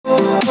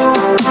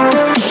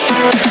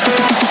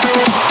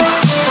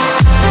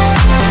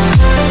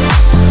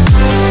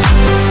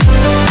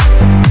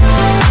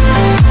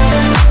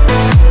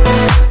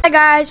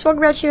guys,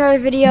 welcome back to another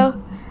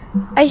video.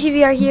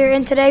 ICVR here,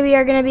 and today we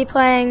are going to be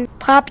playing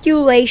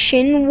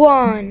Population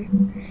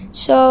 1.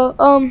 So,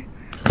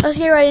 let's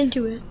get right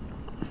into it.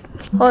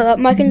 Hold up,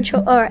 my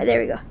control. Alright, there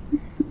we go.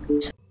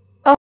 So,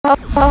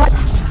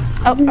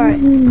 alright.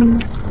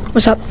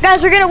 What's up?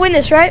 Guys, we're going to win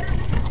this, right?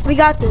 We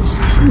got this.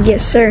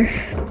 Yes, sir.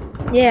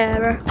 Yeah,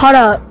 bro. Hold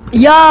up.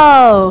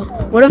 Yo!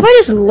 What if I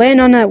just land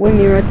on that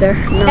windmill right there?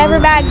 No. Never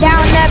back down,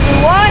 never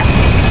what?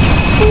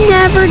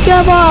 Never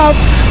give up.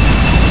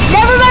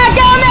 Never back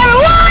down, never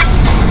what?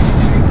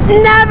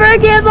 Never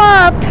give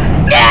up.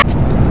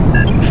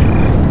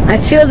 I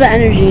feel the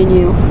energy in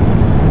you.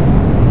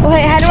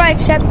 Wait, how do I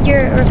accept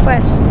your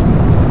request?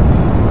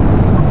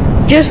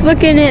 Just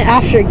look in it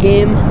after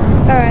game.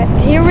 Alright,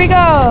 here we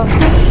go.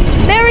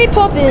 Mary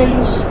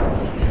Poppins.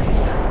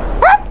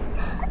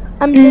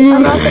 I'm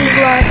not gonna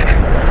go out.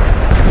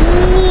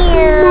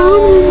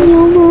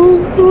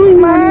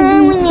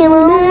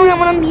 I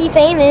wanna be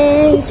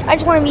famous. I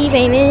just wanna be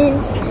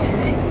famous.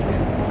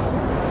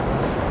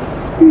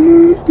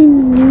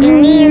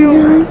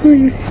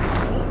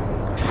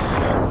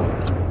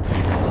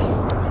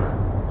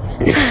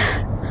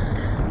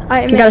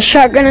 I got a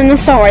shotgun and an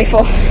assault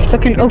rifle. It's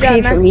looking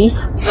okay for me.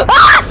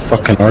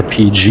 Fucking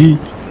RPG.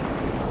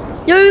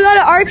 Yo, you got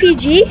an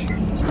RPG?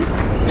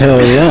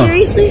 Hell yeah.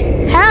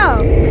 Seriously? How?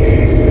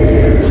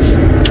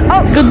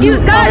 Oh,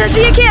 dude, guys, I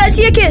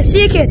see a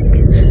kid.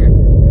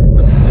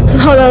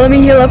 Hold on, let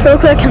me heal up real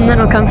quick and then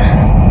I'll come.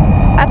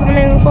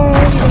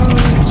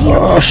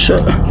 Oh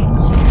shit.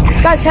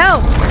 Guys,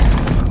 help.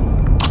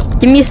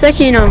 Give me a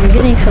second, I'm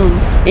getting some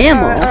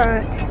ammo.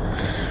 Alright.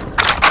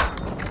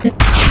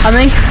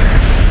 Coming.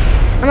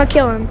 I'm gonna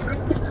kill him.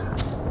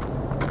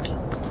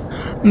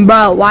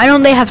 Bro, why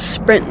don't they have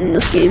sprint in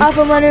this game?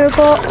 Also,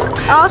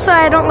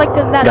 I don't like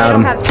that they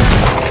don't have.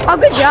 Oh,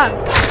 good job.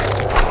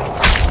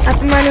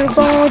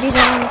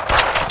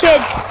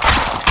 Kid.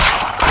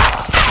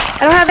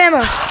 I don't have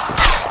ammo.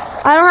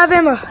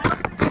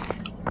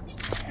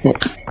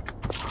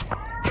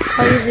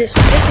 I'll use this.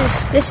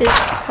 This is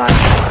fun.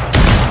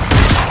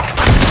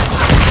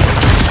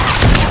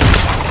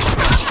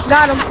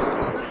 Got him.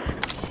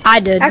 I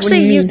did.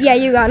 Actually, you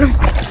got him.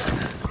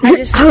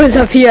 I was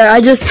up here. I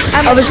was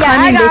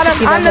climbing I got him.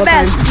 basically I'm the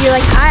best. You're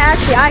like, I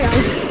got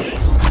him.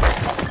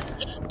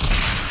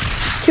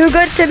 Too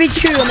good to be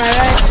true, am I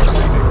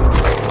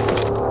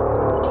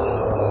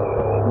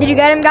right? Did you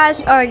get him,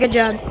 guys? Alright, good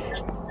job.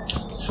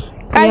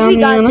 Guys, Yeah, we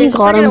got man, this.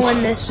 We're gonna him.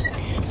 win this.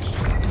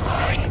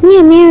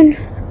 Yeah, man.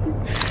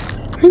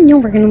 I know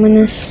we're gonna win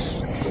this.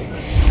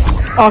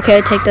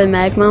 Okay, take the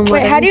magma.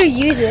 Wait, how do you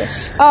use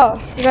this? Oh,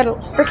 you gotta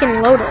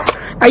freaking load it.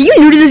 Are you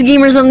new to this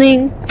game or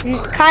something?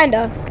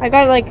 Kinda. I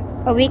got it like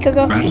a week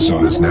ago.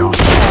 Madison is now.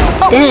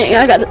 Dang,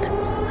 I got it.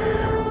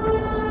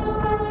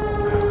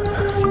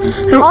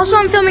 Also,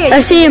 I'm filming a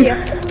I see him. video.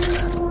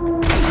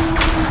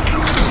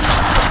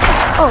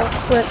 Oh,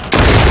 flip.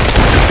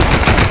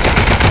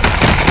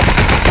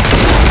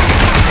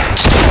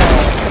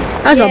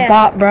 That was a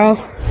bot, bro.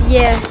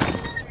 Yeah.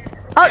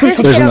 Oh, there's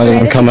a There's kid over another there.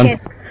 one coming.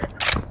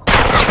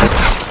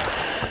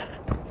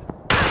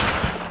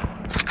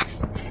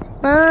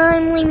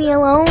 Leave me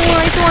alone.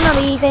 I just wanna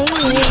be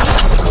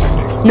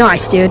famous.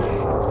 Nice, dude. I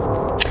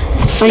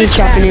need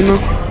chopping ammo.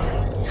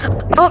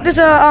 Oh, there's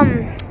a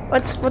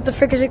what the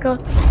frick is it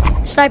called?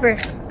 Sniper.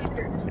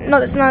 No,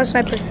 that's not a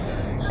sniper.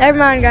 Never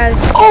mind, guys.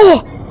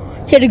 Oh!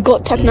 Hit a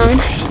Gold Tech 9.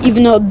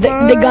 Even though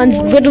the gun's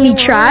literally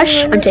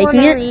trash, I'm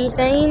taking it. Be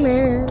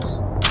famous.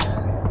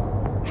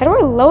 How do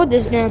I load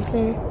this damn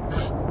thing?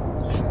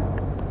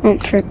 Oh,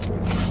 trip.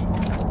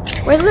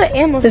 Where's the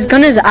ammo? This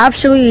gun is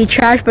absolutely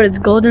trash, but it's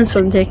golden, so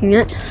I'm taking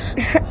it.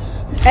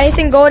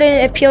 Anything golden,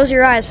 it peels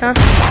your eyes, huh?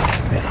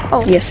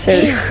 Oh, Yes,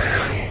 sir.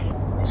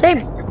 damn.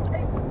 Same.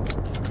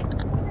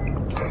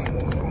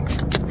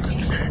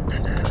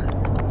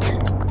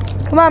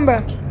 Come on,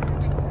 bro.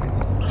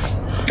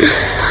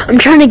 I'm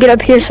trying to get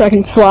up here so I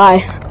can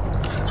fly.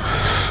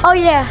 Oh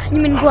yeah, you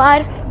mean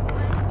glide?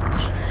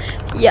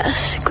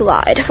 Yes,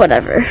 glide,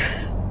 whatever.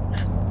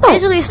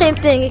 Basically the same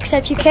thing,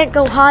 except you can't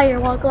go higher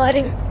while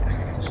gliding.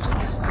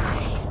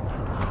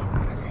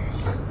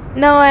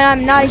 No, and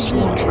I'm not a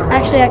geek.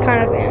 Actually, I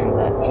kind of am.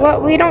 But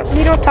what we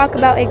don't talk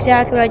about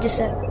exactly what I just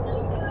said.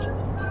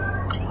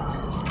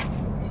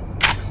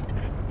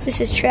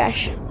 This is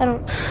trash. I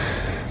don't.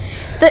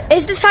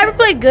 Is the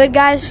Cyberblade good,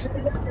 guys?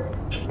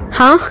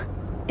 Huh?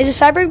 Is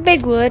the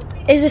Cyberblade good?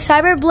 Is the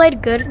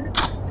Cyberblade good?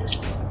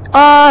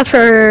 I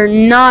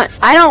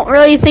don't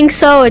really think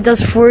so. It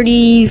does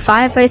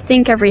 45, I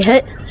think, every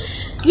hit.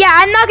 Yeah,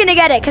 I'm not gonna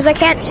get it because I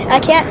can't. I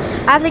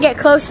have to get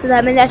close to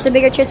them, and that's a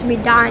bigger chance of me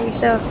dying.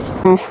 So.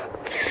 Oh.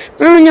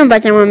 I don't know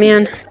about that one,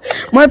 man.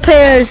 More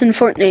players in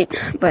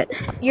Fortnite, but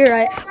You're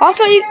right.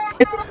 Also,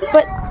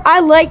 but I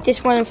like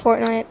this one in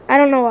Fortnite. I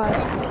don't know why.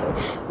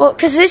 Well,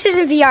 because this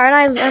isn't VR,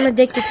 and I'm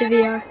addicted to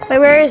VR. Wait,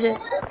 where is it?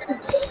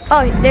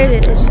 Oh, there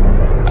it is.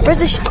 Where's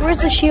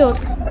the shield?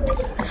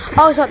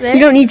 Oh, it's up there.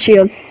 you don't need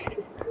shield.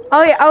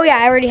 Oh yeah,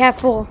 I already have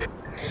full.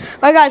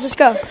 Alright guys, let's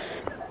go.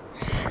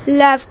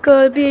 Life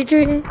could be a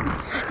dream.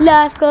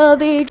 Life could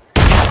be.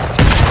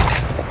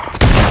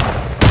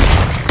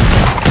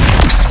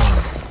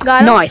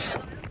 Got him. Nice.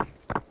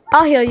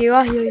 I'll heal you.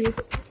 I'll heal you.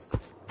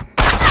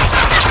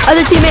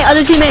 Other teammate.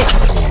 Other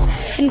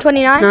teammate. In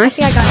 29. Nice.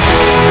 I think I got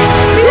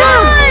it. We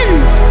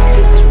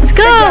won! Let's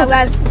go. Good job,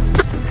 guys.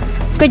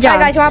 Good job.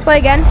 Alright, guys, you want to play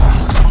again?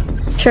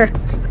 Sure.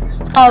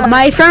 Oh,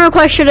 my friend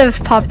request should have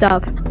popped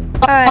up.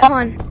 Alright, hold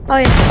on. Oh,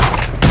 yeah.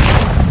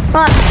 Come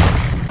on.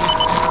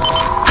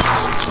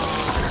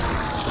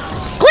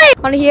 Please!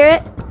 Want to hear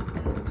it?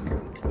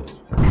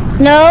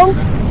 No.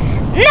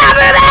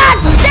 Never back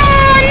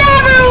down!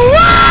 Never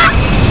walk!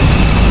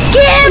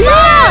 Give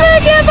up!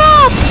 Never give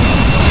up!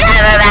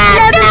 Never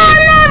back down!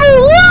 Never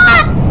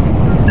walk!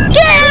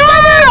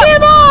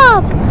 Give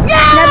up!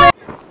 Never.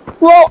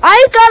 Well,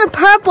 I got a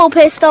purple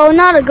pistol,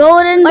 not a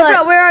golden, Like, but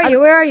bro, where are you?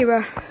 Where are you,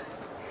 bro?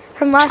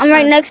 From last I'm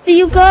right time. next to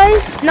you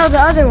guys. No, the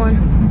other one.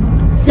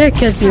 There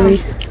kills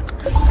me.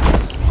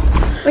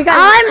 We got.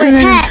 I'm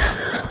wait. 10.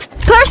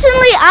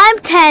 Personally, I'm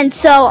 10,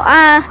 so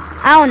I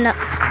don't know.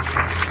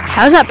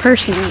 How's that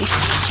personally?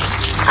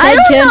 I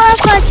don't kid. know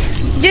if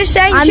I. Just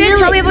saying, you I'm shouldn't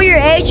tell really- people your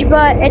age,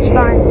 but it's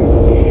fine.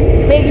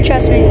 But you can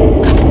trust me.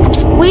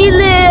 We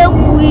live,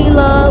 we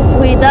love,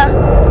 we die.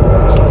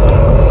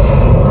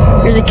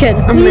 There's a kid.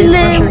 I'm We ready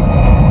live-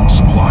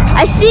 to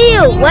I see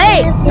you.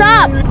 Wait,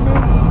 stop.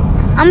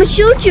 I'm gonna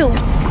shoot you.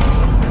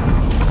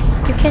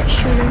 You can't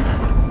shoot him.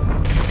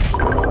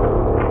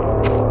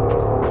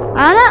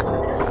 I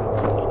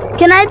don't.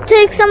 Can I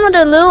take some of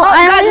the loot? Oh,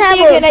 I guys, only I have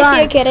see a kid. I gun.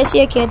 see a kid. I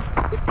see a kid.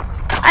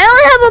 I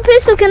only have a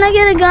pistol. Can I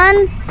get a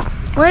gun?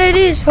 What it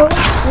is? What's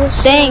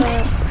Thanks.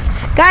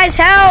 Guys,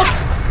 help!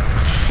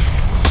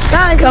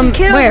 Guys, there's a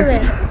kid where? over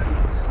there.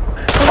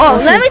 Oh,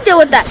 let me deal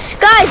with that.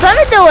 Guys, let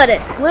me deal with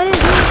it. What it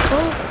is?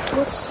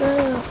 What's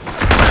up?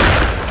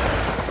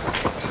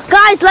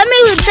 Guys, let me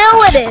deal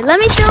with it. Let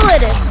me deal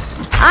with it.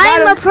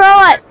 I'm Got a pro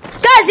at.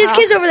 Guys, there's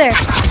kids over there.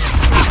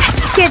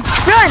 Kids,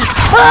 run!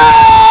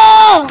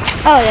 Oh!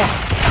 Oh yeah.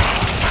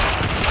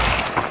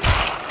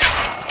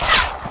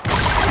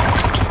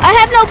 I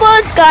have no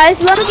bullets, guys.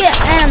 Let me get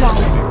ammo.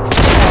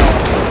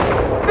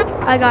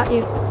 I got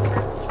you.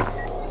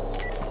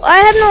 I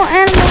have no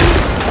ammo.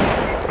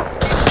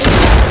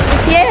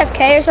 Is he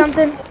AFK or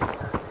something?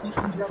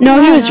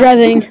 No, he was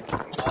rezzing.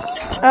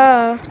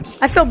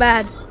 I feel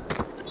bad.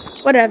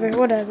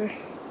 Whatever.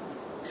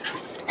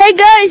 Hey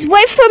guys,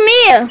 wait for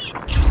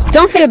me.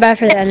 Don't feel bad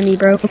for the enemy,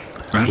 bro.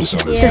 Yeah, that's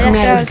what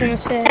I was gonna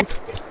say.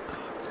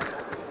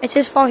 It's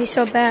his fault he's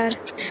so bad.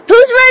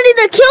 Who's ready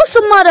to kill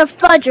some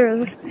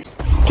motherfuckers?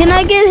 Can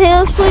I get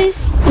heals, please?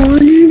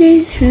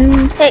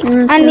 Hey,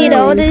 I need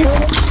all this.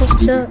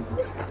 What's up?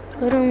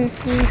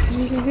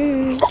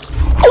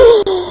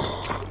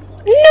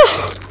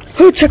 No!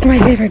 Who took my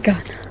favorite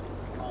gun?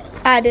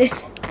 I did.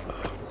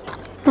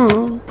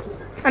 Oh.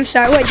 I'm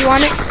sorry. Wait, do you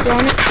want it? Do you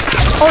want it?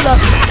 Hold up.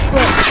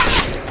 Wait.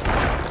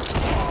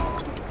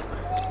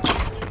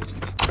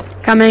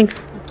 Coming.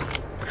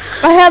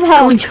 I have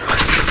help. Going to.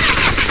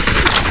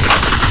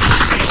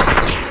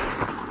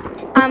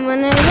 I'm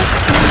gonna.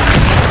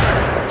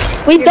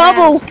 We You're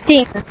double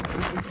team.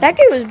 That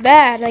guy was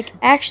bad. Like,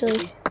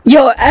 actually.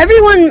 Yo,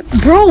 everyone,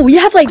 bro, we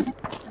have like,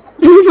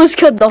 we almost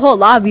killed the whole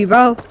lobby,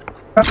 bro.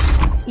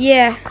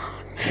 Yeah.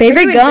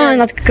 Favorite We're gun, good.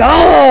 let's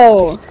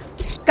go.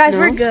 Guys, No?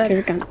 we're good.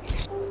 Favorite gun.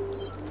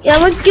 Yeah,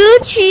 we're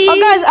Gucci. Oh,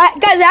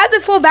 guys, I have the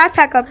full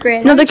backpack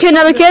upgrade. Another kid,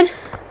 another kid.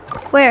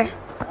 Where?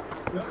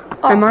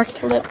 I marked.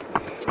 Flip.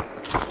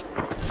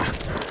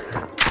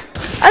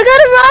 I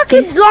got a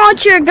rocket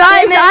launcher,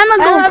 guys. Wait a minute, I'm I don't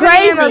gonna have go any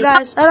crazy. ammo,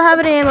 guys. I don't have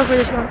any ammo for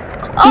this one.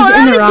 Oh, He's in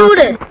let the me do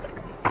rocket. this.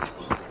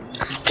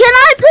 Can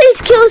I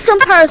please kill some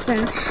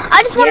person?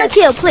 I just want to Yes.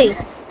 kill,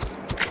 please.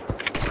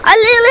 I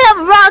literally have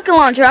a rocket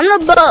launcher. I'm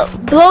gonna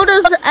blow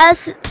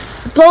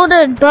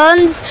the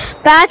buns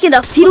back in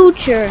the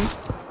future.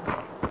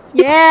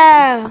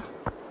 Yeah.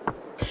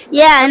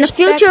 Yeah, in the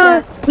Respect future,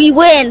 that. we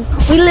win.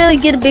 We literally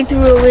get a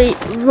victory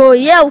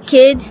royale,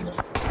 kids.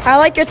 I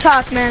like your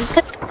talk, man.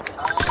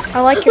 I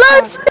like your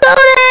Let's talk. do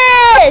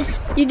this!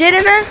 You did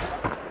it, man?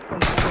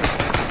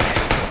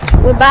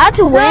 We're about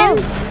to win.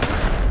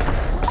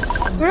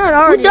 We're not We're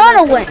already.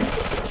 gonna win.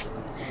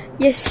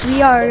 Yes,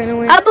 we are gonna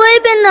win. I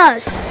believe in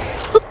us.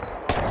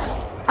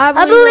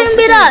 I believe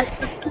in us.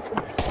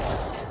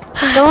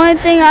 The only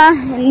thing I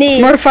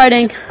need. More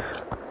fighting.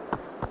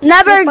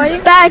 Never More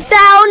fighting? back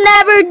down,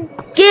 never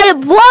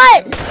give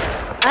what?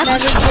 Never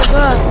give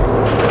up.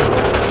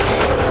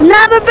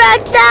 Never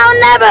back down,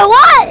 never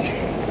what?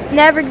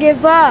 Never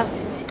give up.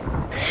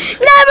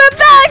 Never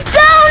back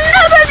down,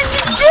 never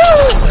do.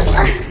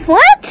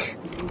 What?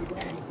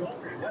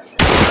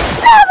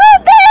 Never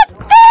back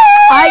down.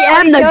 I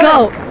am the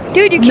killed GOAT.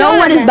 Dude, you killed No him,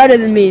 one is man. better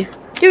than me.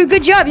 Dude,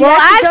 good job. You Well,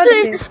 actually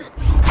killed him, dude.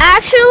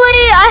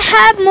 Actually, I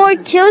have more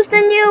kills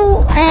than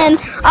you, and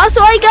also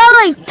I got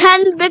like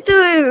 10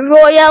 victory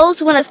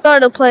royales when I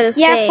started to play this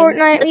Yeah, game.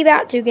 Fortnite, we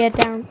about to get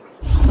down.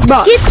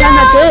 Bro, Get down!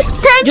 that's it.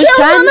 10 Just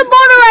kills 10? on the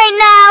border right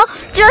now!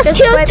 Just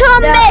Just kill wipe to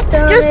down me!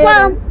 Just tornado.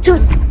 one to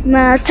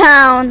my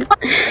town.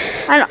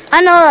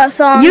 I know that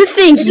song. You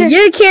think It's just-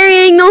 you're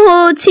carrying the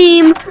whole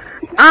team?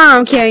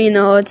 I'm carrying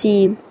the whole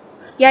team.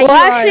 Yeah, Well,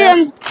 you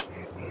actually,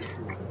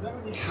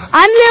 are.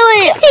 I'm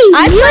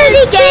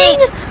the king.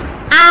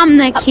 I'm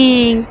the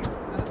king.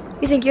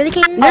 You think you're the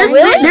king?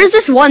 There's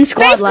this one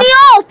squad Face left. me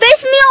off.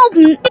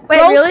 Wait,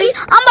 broski. really?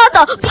 I'm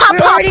about to pop, We're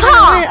pop, already pop.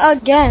 gonna win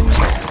again.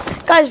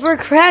 Guys, we're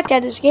cracked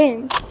at this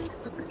game.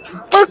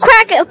 We're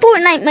cracking at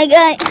Fortnite, my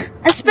guy.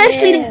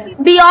 Especially Yeah.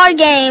 the VR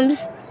games.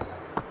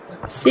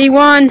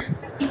 C1.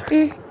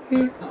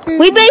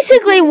 We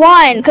basically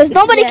won because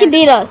nobody Yeah. can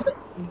beat us.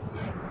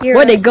 You're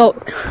Where'd they right. go?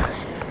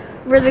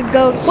 We're the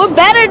goats. We're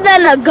better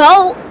than a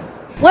goat.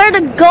 We're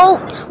the goat.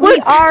 We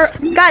are,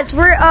 guys.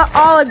 We're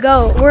all a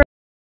goat. We're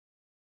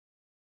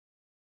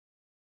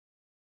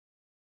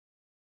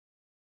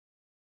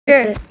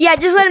sure. Yeah,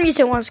 just let him use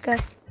it once, guy.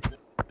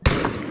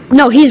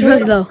 No, he's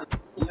really low.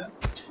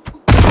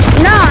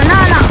 No.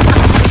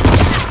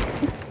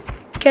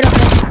 Get up.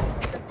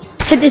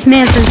 Hit this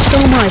man for so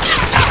much.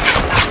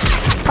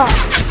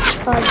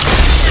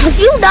 If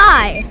you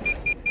die.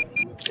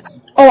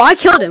 Oh, I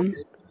killed him.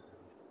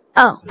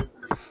 Oh.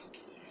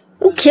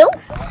 You kill?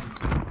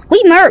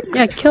 We murk.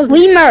 Yeah, I killed him.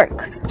 We murk.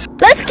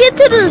 Let's get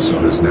to the.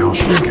 Is now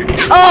shrinking.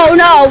 Oh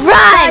no!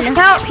 Guys, Run!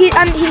 help! He's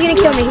gonna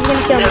kill me. He's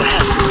gonna kill me.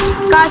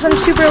 Guys, I'm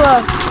super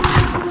low.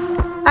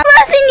 I'm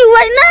pressing you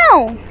right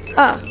now.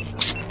 Oh,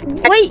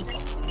 Wait.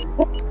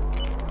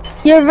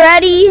 You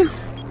ready?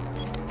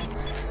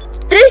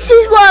 This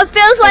is what it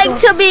feels like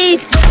to be.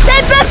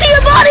 Stay back to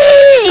your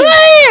body.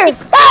 clear!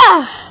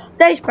 Ah!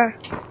 Thanks, bro.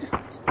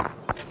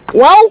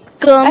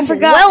 Welcome. I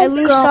forgot. I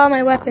lost all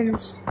my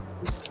weapons.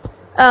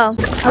 Oh,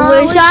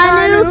 I wish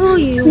I knew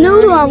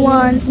you I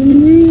won.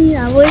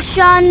 I wish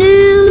I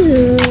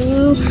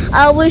knew.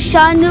 I wish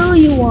I knew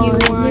you won. You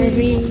wanted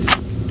me.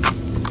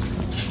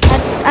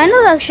 I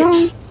know that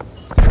song.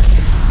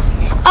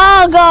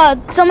 Oh God!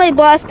 Somebody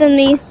blasted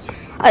me.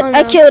 I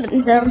no.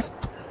 killed them.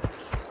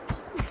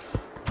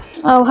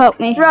 Oh, help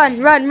me. Run!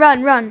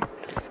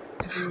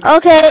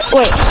 Okay,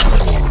 wait.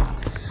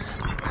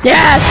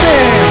 Yes, sir.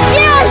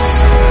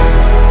 Yes!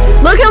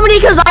 Look how many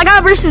kills I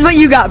got versus what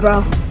you got,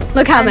 bro.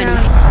 Look how many.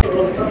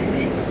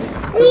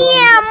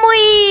 Yeah,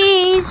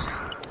 please.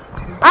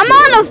 I'm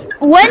on a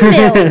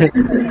windmill.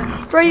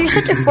 Bro, you're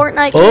such a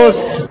Fortnite kid.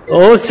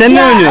 Sen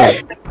ne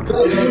oynuyorsun?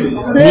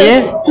 Niye?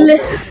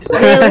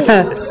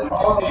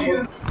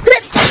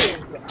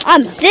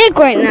 I'm sick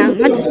right now.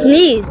 I just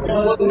sneezed.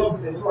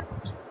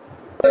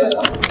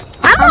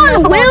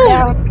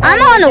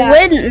 I'm on a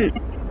wind.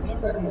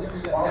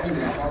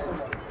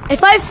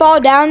 If I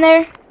fall down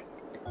there,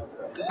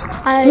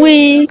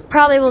 I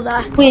probably will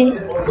die.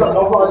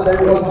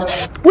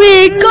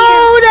 We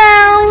go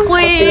down.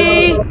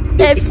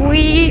 If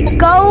we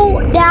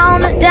go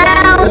down, We go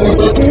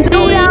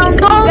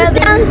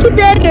down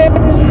together.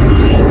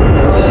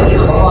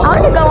 I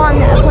want to go on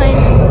that plane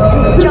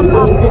and jump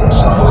off it.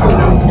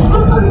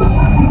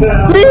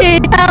 Please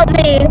help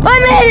me. I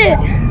made it!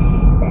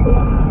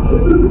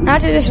 I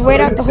have to just wait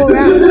out the whole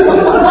round.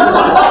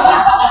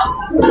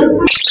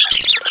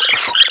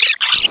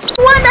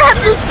 Why do I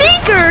have the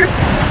speaker?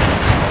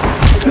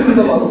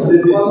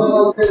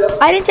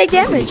 I didn't take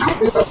damage.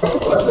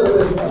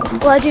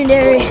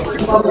 Legendary.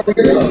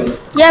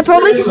 Yeah,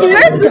 probably because you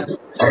murked him.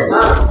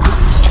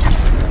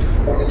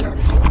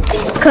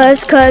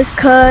 Cuz.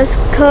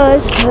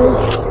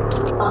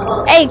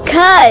 Hey,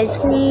 cuz.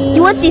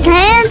 You want these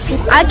hands?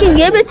 I can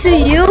give it to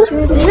you.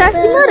 Just ask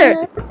the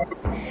mother.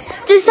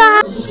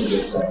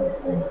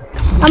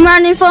 I'm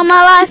running for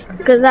my life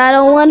because I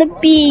don't want to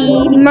be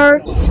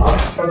murked.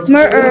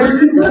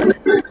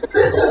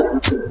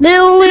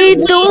 Literally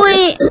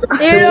doing.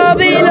 It all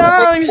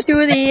belongs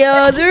to the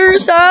other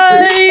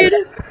side.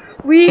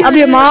 Of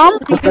your mom?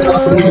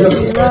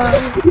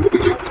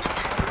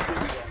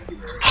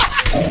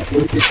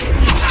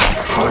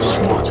 Five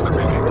squads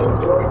remaining.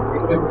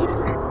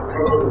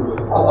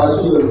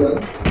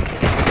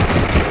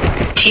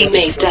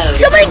 Teammate down.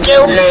 Somebody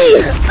kill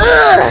me!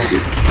 Ugh.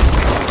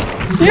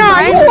 No,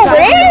 I'm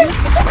dead.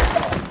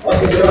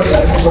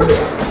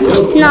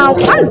 No,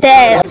 I'm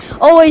dead.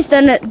 Always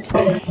done it.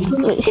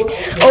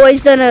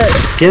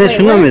 Gene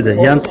şuna mıydı?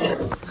 Yan.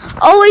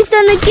 Always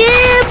gonna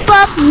give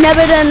up.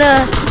 Never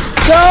gonna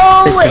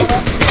go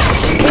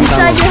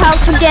inside your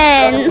house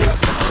again.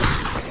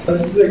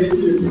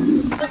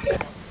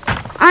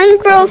 I'm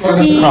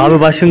broski. Abi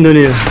başım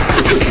dönüyor.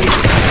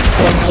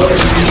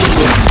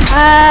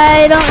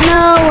 I don't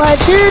know what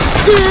to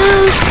do.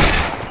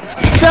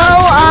 So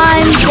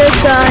I'm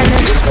just gonna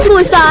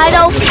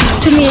suicidal.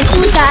 To me,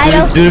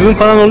 suicidal. Dürbün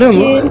falan oluyor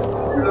mu?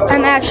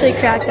 I'm actually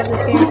cracked at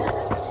this game. Dude,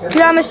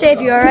 I'm gonna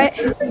save you, alright?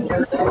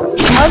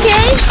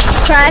 Okay,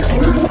 crack.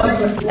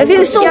 If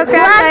you're so See how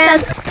cracked I am?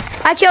 cracked,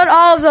 I killed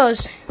all of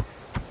those.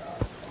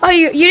 Oh,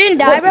 you didn't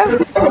die, bro?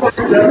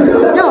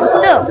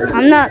 no, still,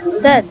 I'm not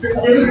dead.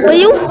 But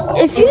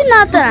if you're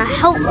not gonna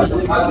help me,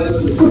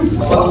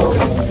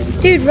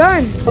 Dude,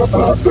 run.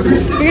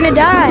 You're gonna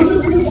die.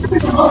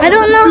 I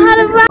don't know how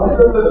to run.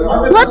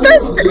 What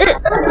does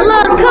look?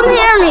 Come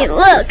here, me.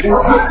 Look,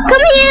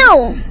 come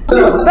here,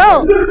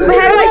 bro. Wait,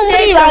 how do I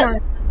save someone?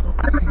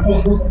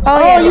 Oh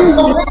yeah. I'm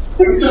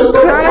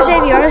gonna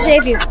save you. I'm gonna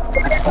save you.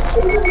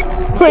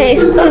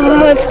 Please.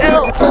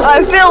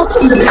 I feel.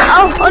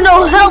 Oh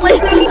no, help me.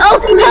 Oh,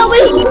 help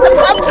me.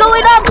 I'm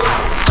going up.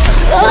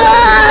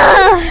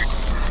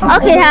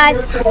 Okay, hi.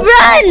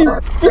 Run!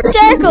 The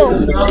circle.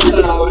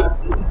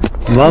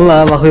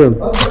 Vallahi bakıyorum.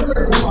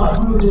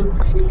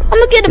 I'm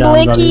gonna get a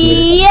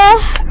Wiki. Yeah.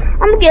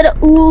 I'm gonna get a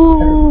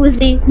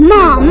Uzi.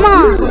 Mom.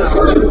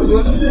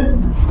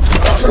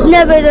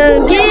 Never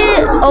gonna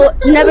give up.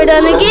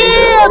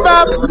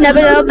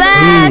 Never gonna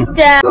back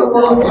down.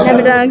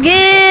 Never gonna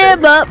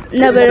give up.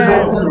 Never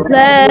gonna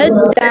let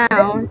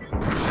down.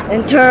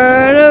 And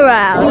turn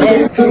around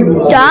and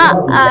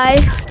die.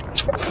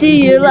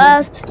 See you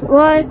last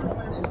one.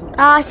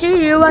 I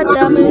see you at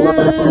the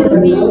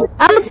movie.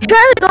 I'm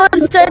trying to go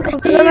in circles.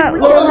 I'm at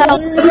low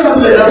health.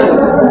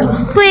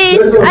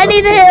 Please, I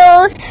need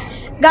heals.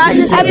 Guys,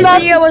 this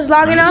video was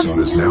long enough.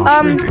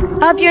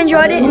 I hope you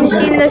enjoyed it and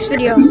see you in the next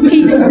video.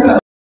 Peace.